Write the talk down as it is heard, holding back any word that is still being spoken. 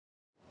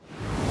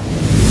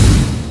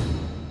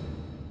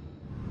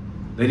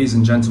Ladies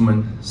and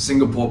gentlemen,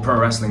 Singapore pro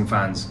wrestling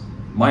fans,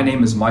 my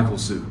name is Michael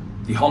Su,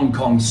 the Hong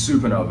Kong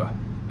Supernova,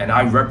 and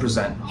I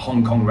represent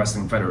Hong Kong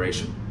Wrestling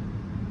Federation.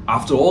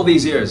 After all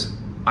these years,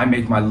 I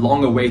make my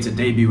long-awaited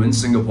debut in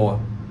Singapore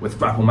with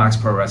Grapplemax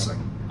Pro Wrestling.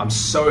 I'm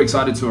so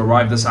excited to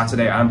arrive this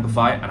Saturday at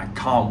Amplify, and I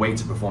can't wait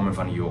to perform in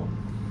front of you all.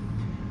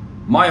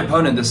 My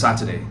opponent this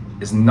Saturday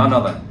is none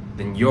other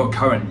than your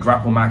current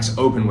Grapplemax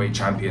Openweight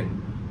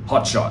Champion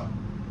Hotshot.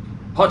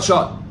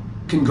 Hotshot,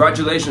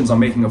 congratulations on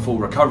making a full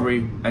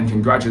recovery, and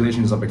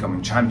congratulations on becoming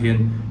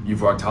champion.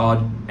 You've worked hard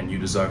and you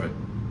deserve it.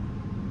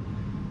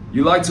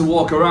 You like to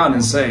walk around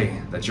and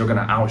say that you're going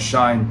to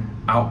outshine,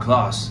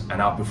 outclass, and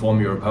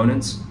outperform your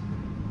opponents.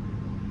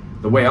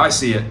 The way I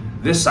see it,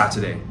 this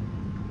Saturday,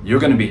 you're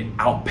going to be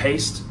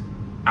outpaced,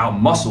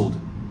 outmuscled,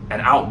 and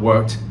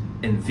outworked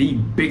in the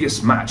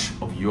biggest match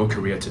of your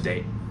career to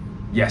date.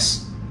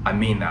 Yes, I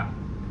mean that.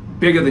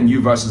 Bigger than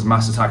you versus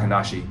Master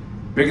Takanashi,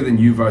 bigger than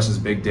you versus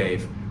Big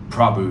Dave,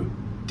 Prabhu,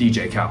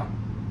 DJ Cal.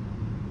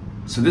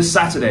 So this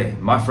Saturday,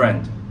 my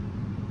friend,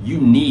 you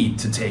need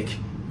to take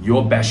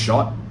your best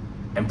shot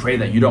and pray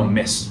that you don't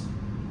miss.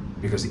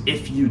 Because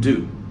if you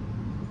do,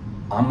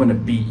 I'm gonna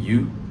beat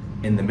you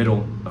in the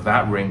middle of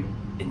that ring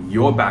in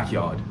your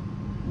backyard.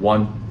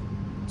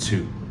 1,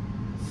 2,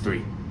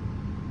 3.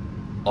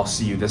 I'll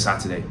see you this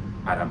Saturday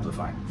at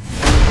Amplify.